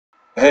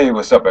Hey,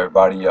 what's up,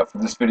 everybody? For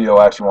this video,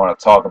 I actually want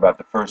to talk about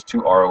the first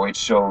two ROH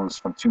shows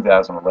from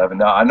 2011.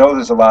 Now, I know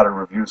there's a lot of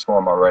reviews for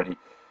them already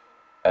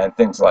and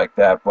things like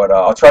that, but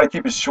I'll try to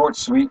keep it short,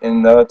 sweet,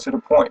 and to the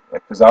point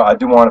because I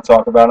do want to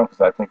talk about them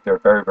because I think they're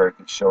very, very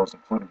good shows,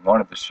 including one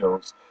of the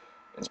shows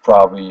is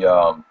probably,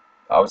 I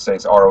would say,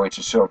 it's ROH's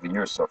show of the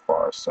year so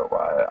far. So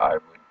I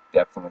would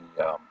definitely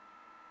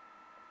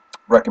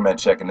recommend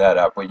checking that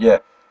out. But yeah,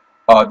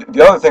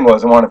 the other thing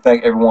was I want to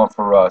thank everyone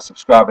for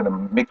subscribing to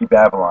Mickey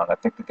Babylon. I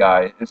think the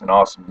guy is an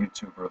awesome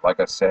YouTuber,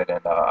 like I said,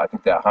 and I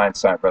think that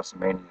Hindsight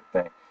WrestleMania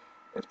thing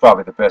is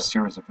probably the best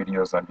series of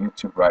videos on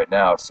YouTube right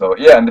now. So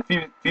yeah, and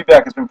the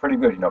feedback has been pretty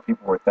good. You know,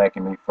 people were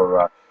thanking me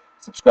for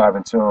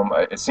subscribing to him.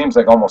 It seems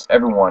like almost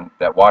everyone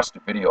that watched the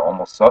video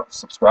almost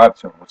subscribed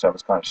to him, which I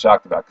was kind of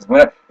shocked about.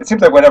 Because it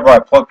seems like whenever I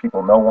plug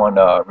people, no one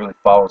really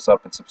follows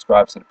up and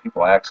subscribes to the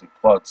people I actually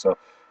plug. So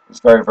was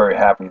very, very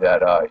happy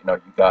that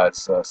you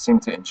guys seem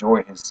to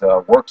enjoy his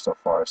work so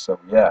far. So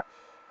yeah.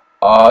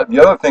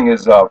 The other thing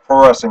is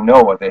Pro Wrestling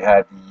Noah. They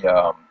had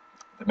the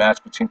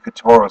match between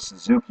Kotaro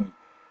Suzuki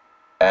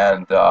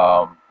and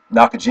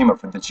Nakajima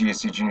for the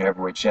GSC Junior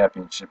Heavyweight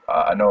Championship.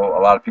 I know a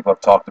lot of people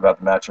have talked about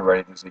the match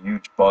already. There's a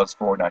huge buzz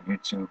for it on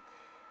YouTube.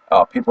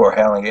 People are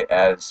hailing it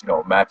as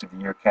match of the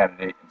year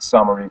candidate, and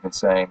some are even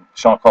saying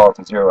Sean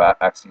Carlton Zero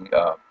actually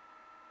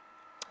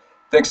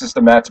thinks it's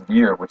the match of the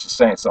year, which is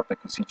saying something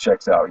because he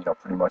checks out,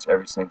 pretty much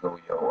every single,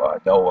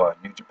 Noah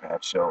New Japan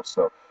show.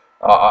 So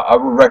I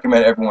would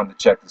recommend everyone to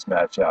check this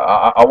match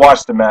out. I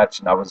watched the match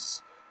and I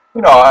was,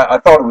 I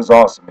thought it was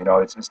awesome.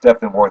 It's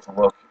definitely worth a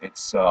look.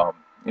 It's,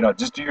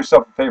 just do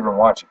yourself a favor and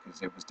watch it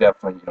because it was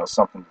definitely,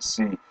 something to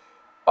see.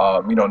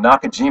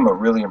 Nakajima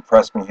really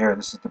impressed me here.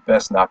 This is the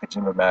best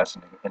Nakajima match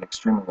in an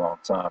extremely long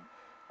time,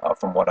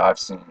 from what I've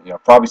seen.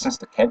 Probably since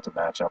the Kenta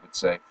match, I would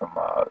say, from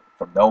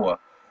Noah.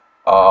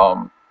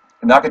 Um,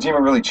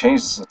 Nakajima really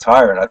changed his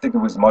attire, and I think it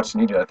was much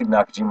needed. I think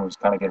Nakajima was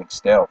kind of getting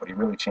stale, but he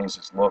really changed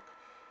his look.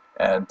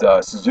 And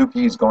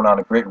Suzuki is going on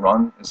a great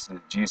run. This is the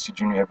GSC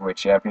Junior Heavyweight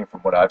Champion, from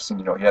what I've seen.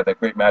 He had that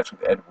great match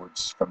with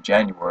Edwards from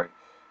January.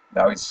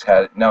 Now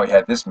he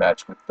had this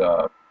match with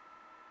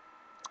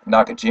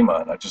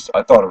Nakajima, and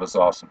I thought it was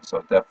awesome.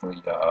 So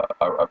definitely,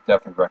 I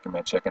definitely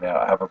recommend checking it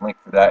out. I have a link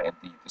for that in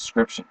the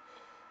description.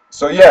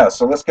 So yeah,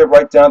 so let's get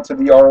right down to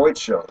the ROH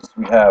shows.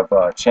 We have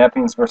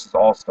Champions versus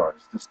All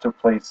Stars. This took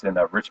place in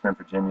Richmond,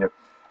 Virginia.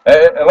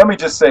 And let me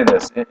just say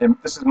this.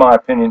 This is my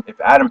opinion.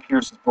 If Adam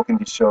Pearce is booking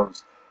these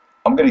shows,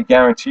 I'm going to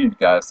guarantee you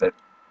guys that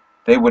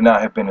they would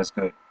not have been as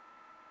good.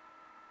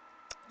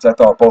 Because I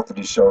thought both of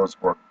these shows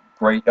were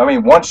great. I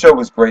mean, one show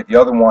was great. The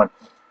other one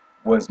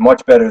was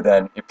much better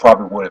than it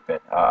probably would have been.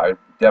 I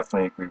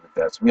definitely agree with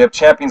that. So we have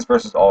Champions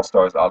versus All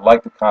Stars. I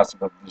like the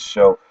concept of this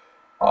show.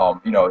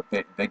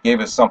 They gave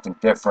us something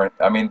different.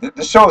 I mean,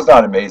 the show is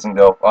not amazing,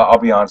 though. I'll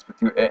be honest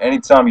with you.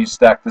 Anytime you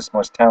stack this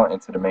much talent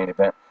into the main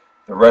event,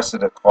 the rest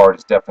of the card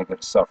is definitely going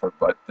to suffer.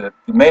 But the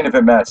main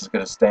event match is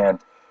going to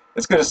stand.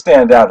 It's going to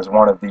stand out as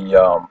one of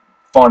the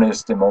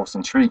funnest and most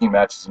intriguing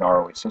matches in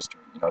ROH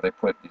history. They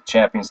put the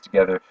champions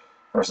together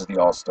versus the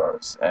All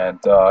Stars,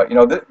 and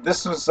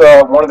this was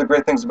one of the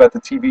great things about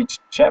the TV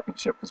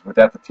championship, because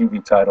without the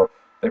TV title,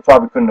 they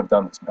probably couldn't have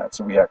done this match.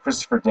 So we had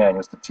Christopher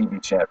Daniels, the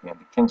TV champion,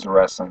 the Kings of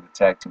Wrestling, the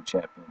Tag Team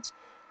champions,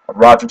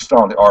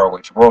 RoderickStrong, the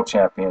ROH World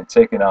Champion,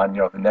 taking on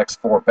the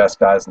next four best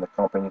guys in the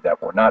company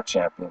that were not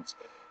champions.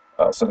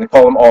 So they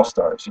call them All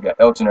Stars. You got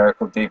El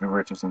Generico, Davey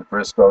Richards, and the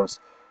Briscoes.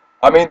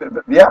 I mean,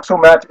 the actual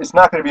match, it's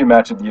not going to be a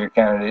match of the year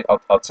candidate.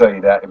 I'll tell you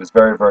that. It was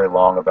very, very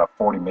long, about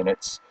 40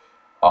 minutes.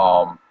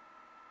 Um,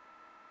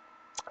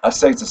 I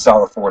say it's a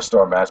solid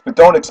four-star match, but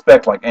don't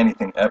expect like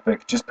anything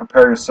epic. Just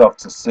prepare yourself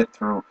to sit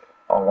through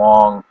a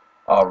long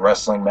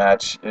wrestling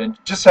match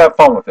and just have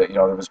fun with it.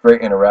 There was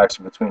great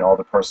interaction between all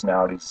the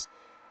personalities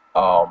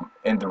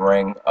in the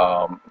ring.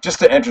 Just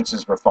the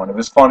entrances were fun. It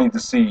was funny to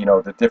see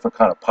the different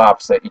kind of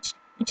pops that each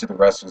of the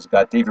wrestlers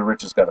got. David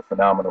Richards got a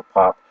phenomenal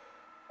pop.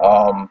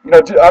 I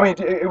mean,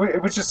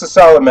 it was just a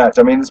solid match.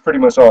 I mean, that's pretty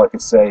much all I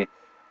could say.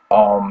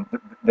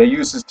 They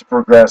used this to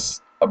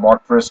progress a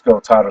Mark Briscoe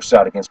title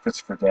shot against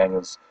Christopher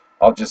Daniels.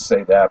 I'll just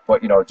say that.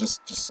 But,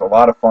 just a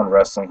lot of fun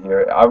wrestling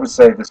here. I would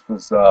say this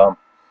was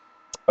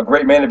a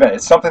great main event.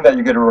 It's something that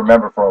you're going to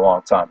remember for a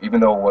long time, even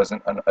though it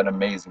wasn't an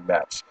amazing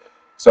match.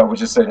 So I would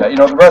just say that.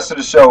 The rest of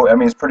the show, I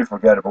mean, it's pretty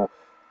forgettable.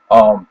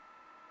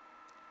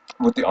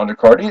 With the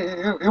undercard,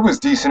 it was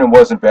decent. It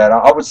wasn't bad.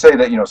 I would say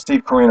that,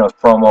 Steve Corino's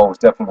promo was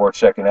definitely worth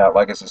checking out.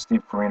 Like I said,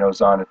 Steve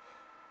Corino's on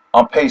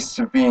pace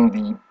to being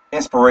the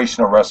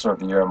inspirational wrestler of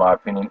the year, in my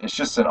opinion. It's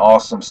just an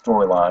awesome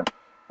storyline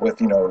with,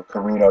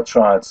 Corino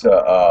trying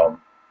to,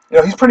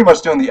 he's pretty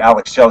much doing the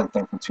Alex Shelley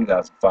thing from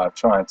 2005,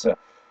 trying to,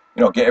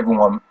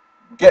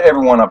 get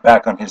everyone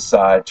back on his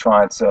side,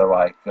 trying to,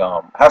 like,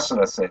 how should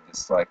I say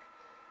this, like,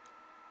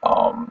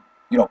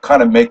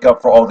 kind of make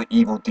up for all the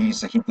evil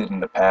deeds that he did in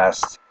the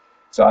past.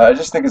 So I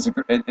just think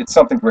it's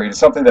something great. It's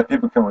something that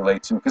people can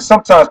relate to, because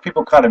sometimes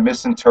people kind of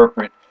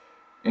misinterpret,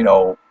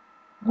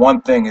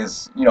 one thing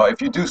is,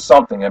 if you do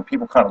something and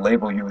people kind of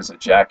label you as a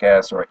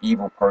jackass or an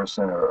evil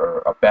person or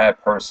a bad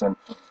person,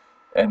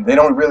 and they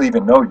don't really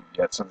even know you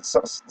yet. So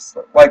it's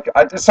like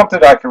it's something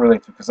that I can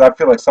relate to because I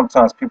feel like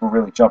sometimes people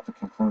really jump to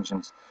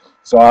conclusions.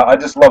 So I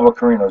just love what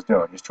Corino's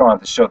doing. He's trying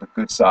to show the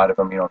good side of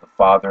him, you know, the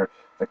father,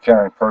 the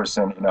caring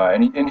person, you know,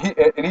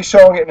 and he's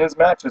showing it in his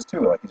matches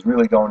too. Like he's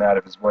really going out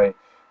of his way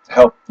to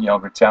help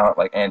younger talent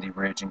like Andy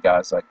Ridge and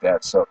guys like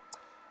that. So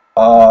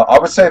I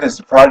would say this: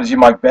 the Prodigy,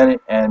 Mike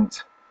Bennett, and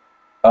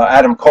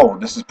Adam Cole.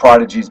 This is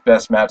Prodigy's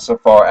best match so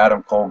far.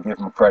 Adam Cole, give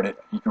him credit.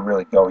 He could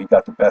really go. He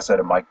got the best out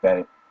of Mike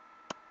Bennett.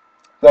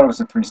 Thought it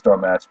was a 3-star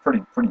match.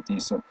 Pretty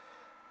decent.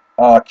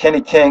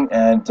 Kenny King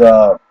and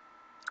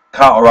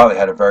Kyle O'Reilly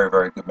had a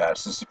very good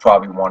match. This is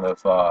probably one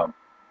of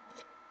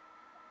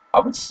I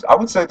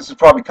would say this is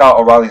probably Kyle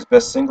O'Reilly's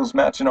best singles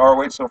match in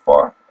ROH so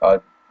far.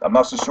 I'm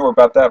not so sure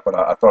about that, but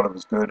I thought it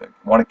was good.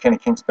 One of Kenny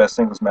King's best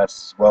singles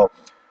matches as well.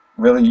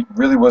 Really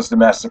was the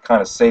match that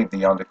kind of saved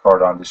the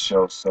undercard on this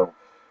show. So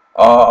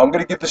I'm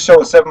going to give the show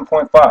a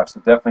 7.5. So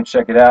definitely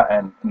check it out.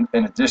 And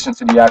in addition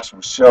to the actual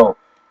show,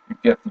 you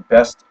get the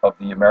best of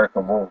the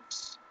American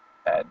Wolves.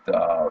 And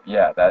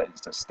yeah, that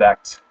is a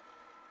stacked.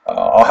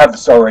 I'll have the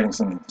star ratings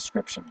in the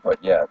description, but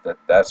yeah,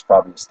 that's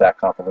probably a stacked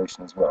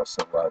compilation as well.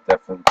 So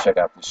definitely check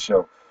out this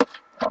show.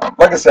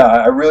 Like I said,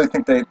 I really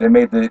think they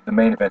made the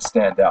main event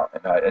stand out,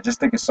 and I just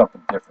think it's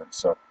something different.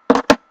 So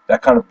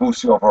that kind of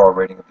boosts the overall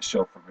rating of the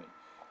show for me.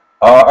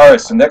 All right,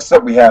 so next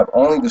up we have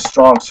Only the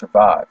Strong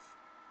Survive.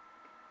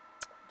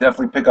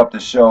 Definitely pick up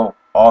this show.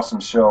 Awesome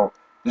show.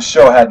 This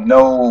show had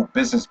no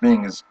business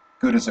being as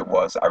good as it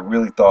was. I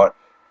really thought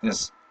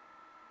this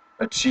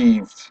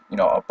achieved, you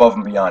know, above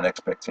and beyond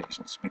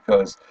expectations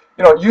because,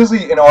 you know,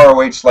 usually in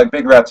ROH, like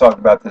Big Rat talked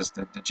about this,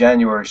 the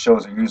January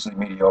shows are usually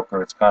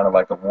mediocre. It's kind of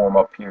like a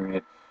warm-up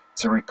period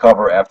to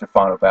recover after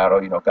Final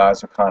Battle. You know,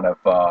 guys are kind of,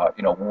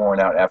 you know,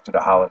 worn out after the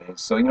holidays.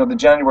 So, you know, the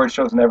January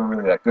shows never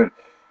really that good.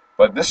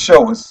 But this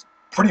show was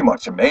pretty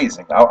much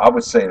amazing. I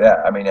would say that.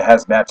 I mean, it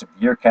has match of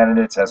the year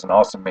candidates, has an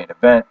awesome main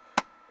event.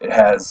 It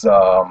has,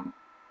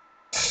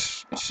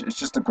 it's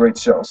just a great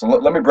show. So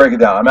let me break it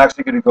down. I'm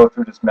actually going to go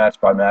through this match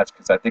by match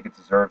because I think it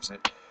deserves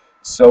it.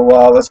 So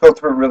let's go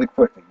through it really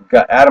quickly. We've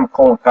got Adam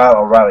Cole and Kyle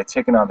O'Reilly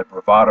taking on the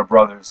Bravado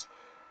Brothers.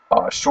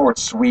 Short,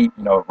 sweet,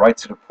 you know, right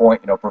to the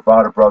point. You know,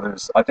 Bravado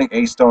Brothers. I think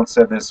A-Stone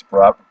said this.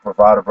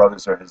 Bravado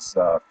Brothers are his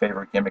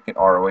favorite gimmick in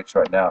ROH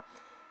right now.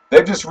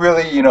 They've just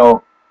really, you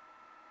know,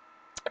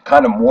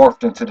 kind of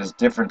morphed into this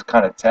different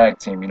kind of tag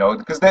team, you know,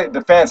 because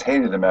the fans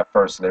hated them at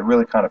first, so they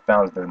really kind of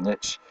found their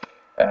niche.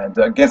 And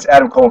against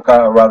Adam Cole and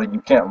Kyle O'Reilly,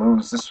 you can't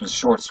lose. This was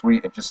short,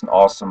 sweet, and just an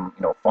awesome,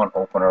 you know, fun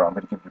opener. I'm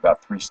going to give it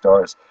about 3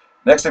 stars.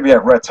 Next up, we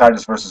have Rhett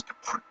Titus versus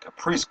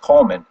Caprice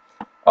Coleman.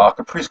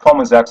 Caprice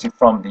Coleman is actually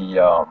from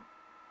the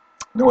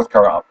North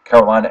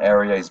Carolina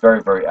area. He's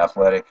very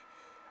athletic.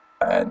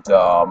 And,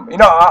 you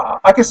know,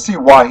 I can see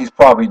why he's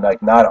probably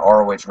like not an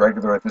ROH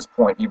regular at this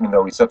point, even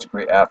though he's such a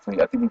great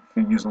athlete. I think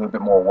he could use a little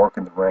bit more work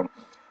in the ring.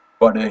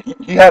 But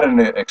he had an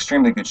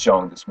extremely good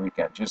showing this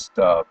weekend.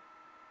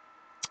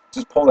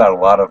 Just pulled out a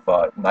lot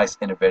of nice,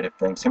 innovative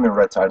things. Him and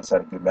Rhett Titus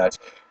had a good match.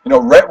 You know,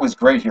 Rhett was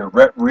great here.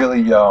 Rhett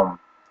really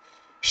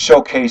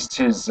showcased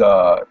his,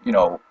 you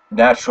know,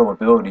 natural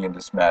ability in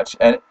this match,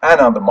 and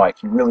on the mic,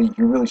 he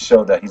really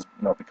showed that he's,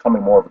 you know,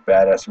 becoming more of a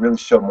badass. He really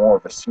showed more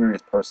of a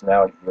serious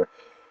personality here.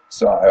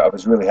 So I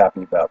was really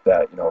happy about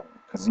that. You know,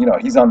 because, you know,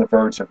 he's on the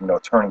verge of, you know,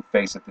 turning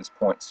face at this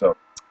point. So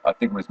I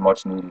think it was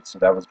much needed. So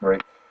that was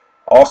great.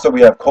 Also, we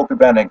have Colt,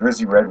 Cabana, and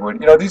Grizzley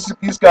Redwood. You know, these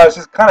guys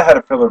just kind of had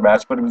a filler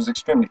match, but it was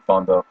extremely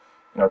fun, though.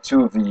 You know,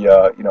 2 of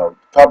the, you know,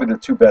 probably the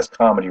 2 best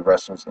comedy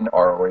wrestlers in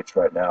ROH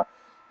right now.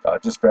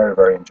 Just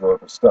very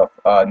enjoyable stuff.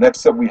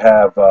 Next up, we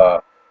have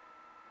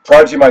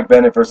Prodigy Mike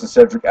Bennett versus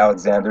Cedric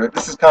Alexander.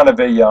 This is kind of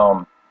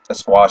a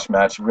squash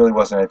match. It really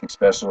wasn't anything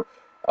special.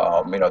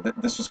 You know,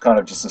 this was kind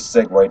of just a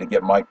segue to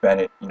get Mike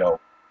Bennett, you know,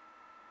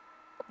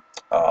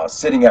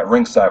 sitting at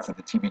ringside for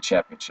the TV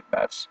Championship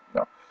match.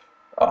 You know.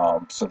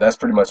 So that's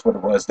pretty much what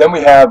it was. Then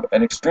we have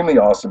an extremely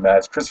awesome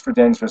match, Christopher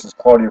Daniels versus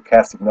Claudio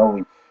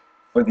Castagnoli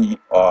for the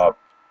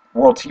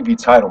World TV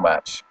title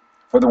match.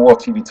 For the World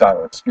TV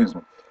title, excuse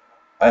me.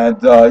 And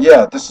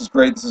yeah, this is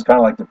great. This is kind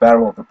of like the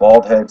battle of the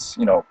bald heads.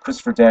 You know,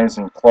 Christopher Daniels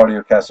and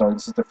Claudio Castagnoli.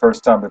 This is the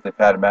first time that they've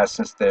had a match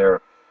since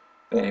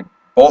they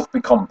both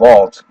become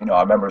bald. You know,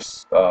 I remember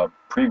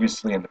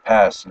previously in the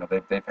past, you know,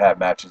 they've had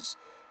matches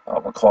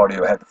when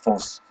Claudio had the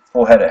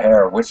full head of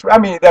hair. Which I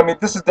mean,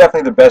 this is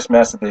definitely the best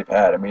match that they've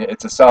had. I mean,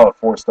 it's a solid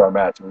 4-star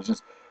match. It was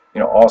just, you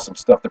know, awesome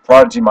stuff. The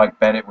Prodigy Mike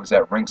Bennett was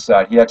at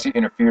ringside. He actually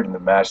interfered in the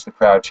match. The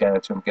crowd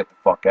chanted to him, "Get the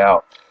fuck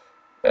out."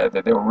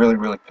 They were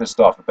really pissed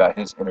off about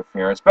his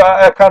interference, but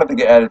I kind of think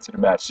it added to the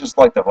match. Just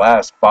like the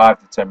last 5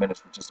 to 10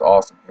 minutes were just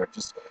awesome here.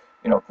 Just,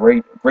 you know,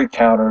 great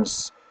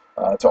counters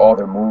to all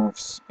their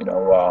moves. You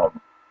know,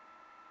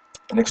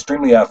 an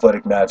extremely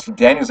athletic match.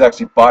 Daniels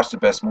actually botched the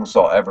best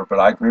movesaw ever, but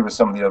I agree with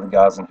some of the other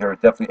guys in here.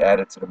 It definitely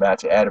added to the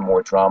match. It added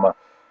more drama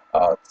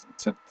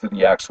to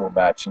the actual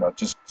match. You know,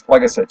 just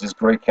like I said, just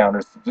great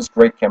counters, just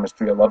great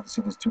chemistry. I love to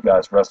see these 2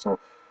 guys wrestle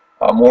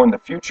more in the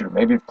future.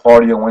 Maybe if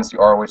Claudio wins the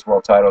ROH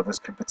World title, this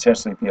could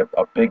potentially be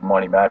a big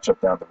money matchup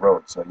down the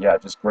road. So yeah,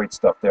 just great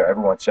stuff there.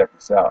 Everyone check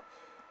this out.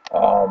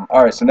 All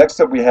right, so next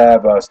up we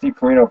have Steve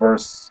Corino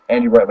versus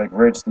Andy Right Leg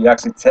Ridge. They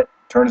actually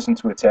turned this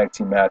into a tag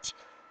team match.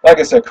 Like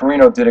I said,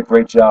 Corino did a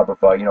great job of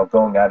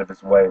going out of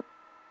his way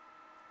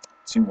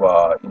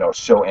to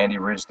show Andy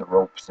Ridge the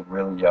ropes and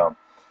really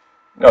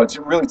it's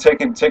really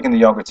taking the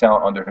younger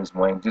talent under his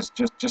wing.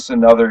 Just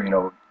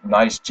another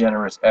nice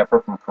generous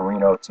effort from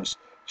Corino to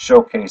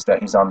showcase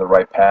that he's on the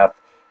right path.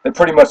 They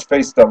pretty much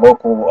faced the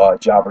local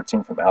jobber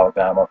team from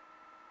Alabama.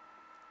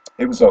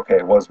 It was okay.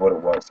 It was what it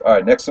was. All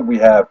right, next up we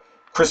have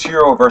Chris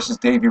Hero versus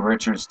Davey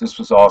Richards. This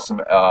was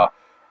awesome.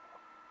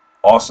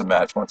 Awesome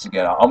match once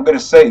again. I'm going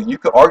to say you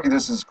could argue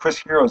this is Chris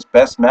Hero's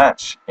best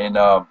match in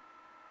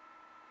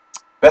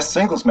best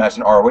singles match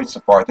in ROH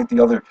so far. I think the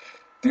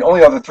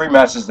only other three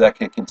matches that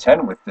can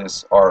contend with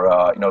this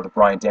are the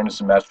Bryan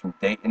Danielson match from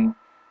Dayton,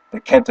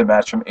 the Kenta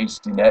match from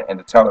HDNet, and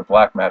the Tyler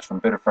Black match from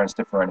Bitter Friends,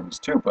 Different Enemies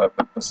too. But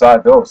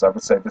beside those, I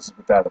would say this is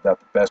without a doubt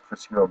the best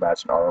Chris Hero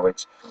match in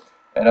ROH.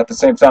 And at the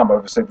same time, I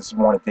would say this is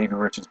one of Davey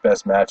Richards'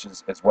 best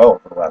matches as well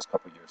over the last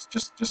couple of years.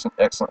 Just an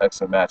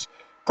excellent match.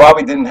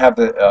 Probably didn't have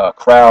the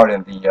crowd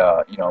and the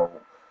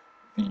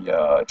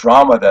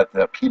drama that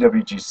the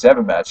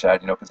PWG7 match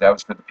had, because that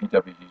was for the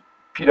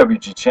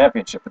PWG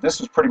Championship. But this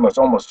was pretty much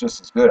almost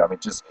just as good. I mean,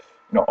 just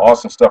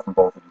awesome stuff from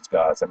both of these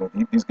guys. I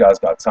mean, these guys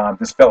got time.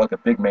 This felt like a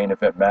big main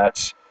event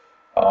match.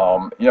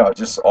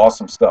 Just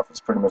awesome stuff.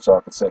 That's pretty much all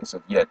I could say.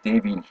 So yeah,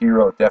 Davey and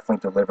Hero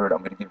definitely delivered. I'm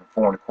going to give it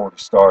 4.25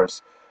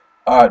 stars.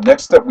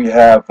 Next up we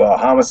have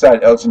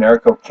Homicide, El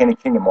Generico, Kenny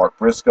King, and Mark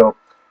Briscoe.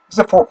 This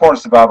is a four-corner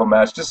survival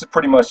match. This is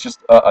pretty much just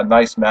a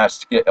nice match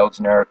to get El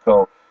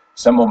Generico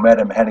some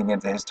momentum heading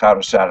into his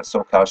title shot at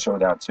SoCal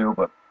Showdown 2.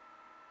 But,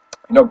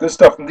 good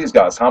stuff from these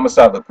guys.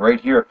 Homicide looked great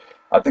here.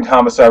 I think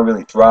Homicide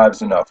really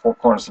thrives in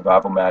four-corner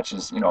survival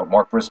matches.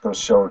 Mark Briscoe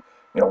showed,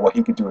 what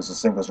he could do as a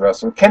singles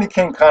wrestler. Kenny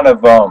King kind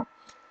of, out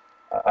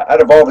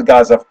of all the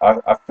guys,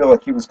 I feel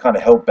like he was kind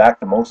of held back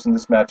the most in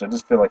this match. I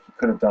just feel like he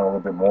could have done a little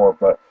bit more,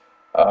 but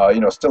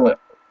still an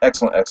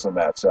excellent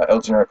match.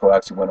 El Generico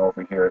actually went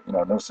over here.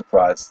 No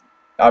surprise.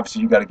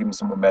 Obviously, you got to give him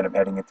some momentum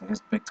heading into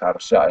his big title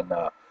shot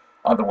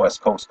on the West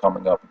Coast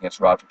coming up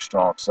against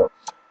RoderickStrong. So,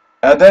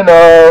 and then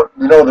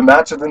the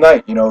match of the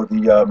night.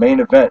 The main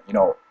event.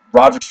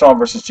 RoderickStrong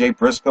versus Jay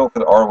Briscoe for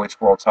the ROH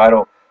World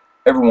Title.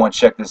 Everyone,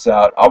 check this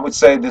out. I would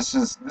say this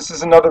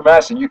is another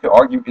match that you could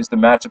argue is the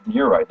match of the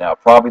year right now.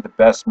 Probably the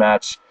best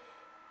match.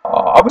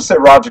 I would say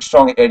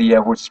RoderickStrong and Eddie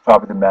Edwards is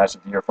probably the match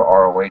of the year for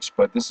ROH,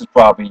 but this is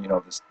probably,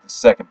 the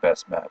second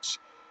best match.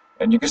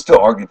 And you can still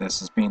argue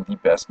this as being the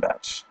best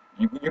match.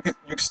 You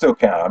can still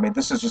count. I mean,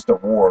 this is just a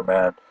war,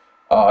 man.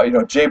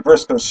 Jay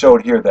Briscoe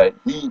showed here that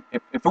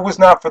if it was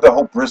not for the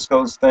whole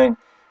Briscoes thing,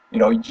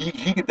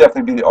 he could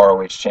definitely be the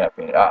ROH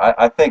champion.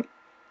 I think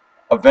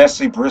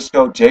eventually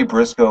Jay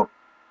Briscoe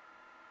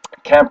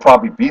can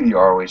probably be the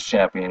ROH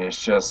champion.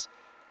 It's just,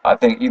 I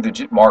think either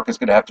Mark is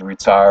going to have to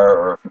retire,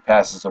 or if he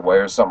passes away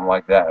or something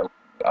like that.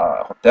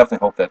 Definitely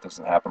hope that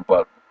doesn't happen.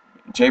 But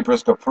Jay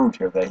Briscoe proved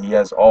here that he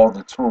has all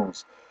the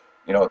tools,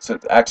 to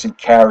actually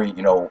carry,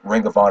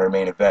 Ring of Honor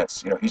main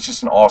events. He's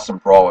just an awesome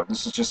brawler.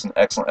 This is just an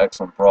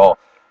excellent brawl.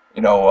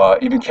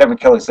 Even Kevin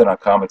Kelly said on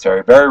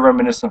commentary, very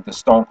reminiscent of the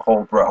Stone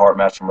Cold Bret Hart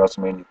match from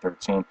WrestleMania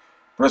 13.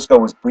 Briscoe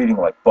was bleeding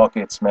like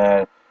buckets,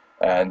 man.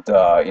 And,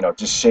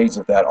 just shades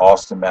of that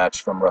Austin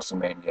match from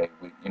WrestleMania.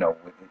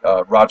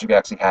 Roderick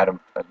actually had him,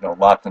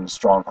 locked in the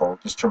stronghold.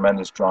 Just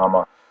tremendous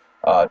drama.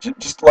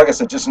 Just like I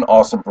said, just an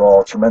awesome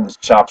brawl. Tremendous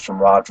chops from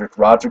Roderick.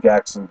 Roderick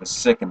actually was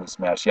sick in this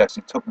match. He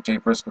actually took Jay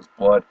Briscoe's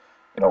blood,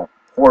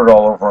 poured it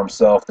all over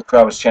himself. The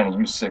crowd was chanting,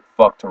 "You sick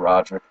fuck" to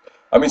Roderick.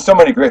 I mean, so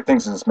many great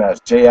things in this match.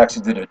 Jay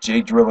actually did a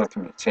Jay Driller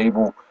through the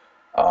table.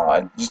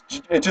 And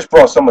it just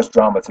brought so much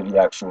drama to the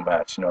actual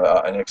match.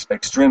 An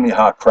extremely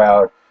hot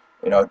crowd.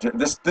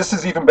 This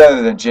is even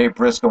better than Jay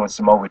Briscoe and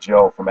Samoa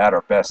Joe from At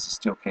Our Best, the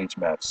Steel Cage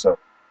match. So,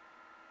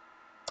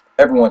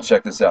 everyone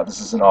check this out.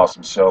 This is an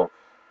awesome show.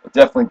 It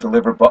definitely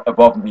delivered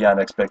above and beyond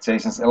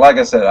expectations. And like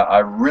I said, I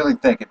really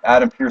think if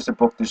Adam Pearce had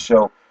booked this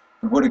show,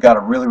 we would have got a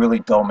really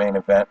dull main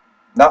event.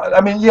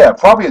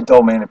 Probably a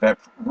dull main event,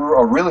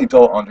 a really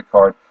dull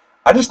undercard.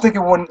 I just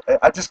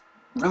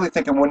really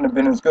think it wouldn't have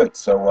been as good.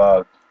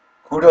 So,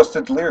 kudos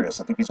to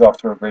Delirious. I think he's off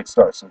to a great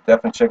start. So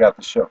definitely check out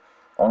the show.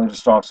 Only the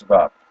strong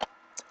survive.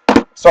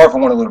 Sorry if I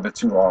went a little bit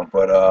too long,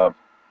 but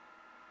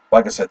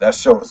like I said, that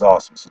show is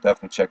awesome, so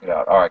definitely check it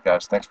out. All right,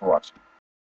 guys, thanks for watching.